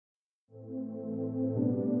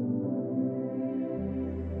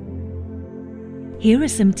Here are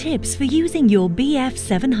some tips for using your BF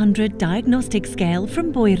 700 diagnostic scale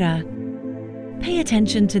from Beurer. Pay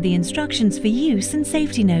attention to the instructions for use and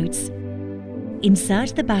safety notes.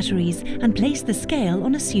 Insert the batteries and place the scale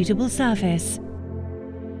on a suitable surface.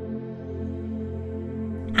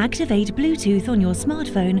 Activate Bluetooth on your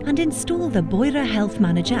smartphone and install the Beurer Health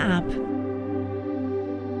Manager app.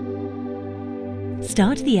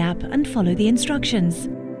 Start the app and follow the instructions.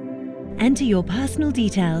 Enter your personal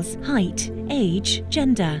details, height, age,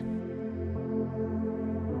 gender.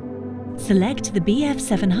 Select the BF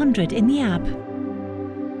 700 in the app.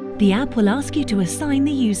 The app will ask you to assign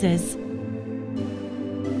the users.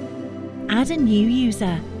 Add a new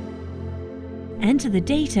user. Enter the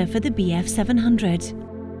data for the BF 700.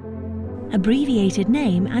 Abbreviated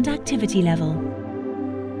name and activity level.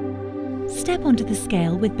 Step onto the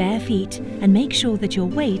scale with bare feet and make sure that your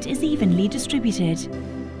weight is evenly distributed.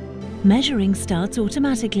 Measuring starts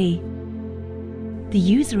automatically. The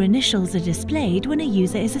user initials are displayed when a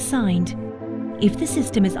user is assigned. If the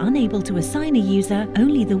system is unable to assign a user,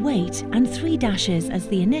 only the weight and 3 dashes as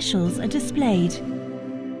the initials are displayed.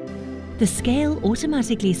 The scale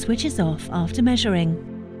automatically switches off after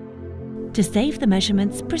measuring. To save the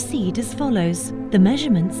measurements, proceed as follows. The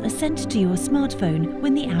measurements are sent to your smartphone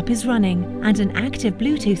when the app is running and an active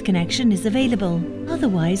Bluetooth connection is available.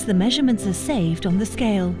 Otherwise, the measurements are saved on the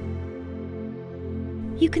scale.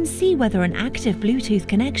 You can see whether an active Bluetooth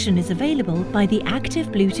connection is available by the active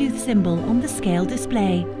Bluetooth symbol on the scale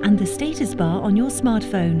display and the status bar on your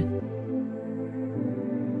smartphone.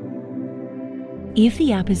 If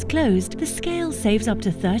the app is closed, the scale saves up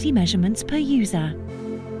to 30 measurements per user.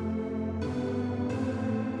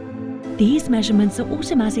 These measurements are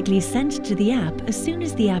automatically sent to the app as soon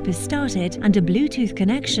as the app is started and a Bluetooth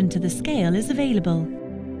connection to the scale is available.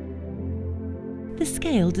 The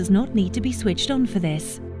scale does not need to be switched on for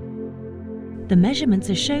this. The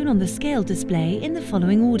measurements are shown on the scale display in the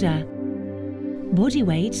following order: body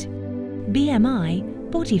weight,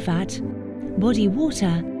 BMI, body fat, body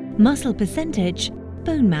water, muscle percentage,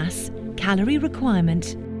 bone mass, calorie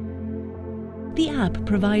requirement. The app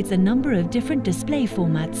provides a number of different display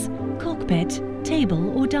formats: cockpit,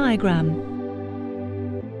 table or diagram.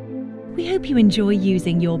 We hope you enjoy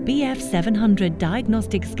using your BF 700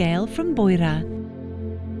 diagnostic scale from Beurer.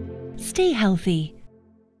 Stay healthy.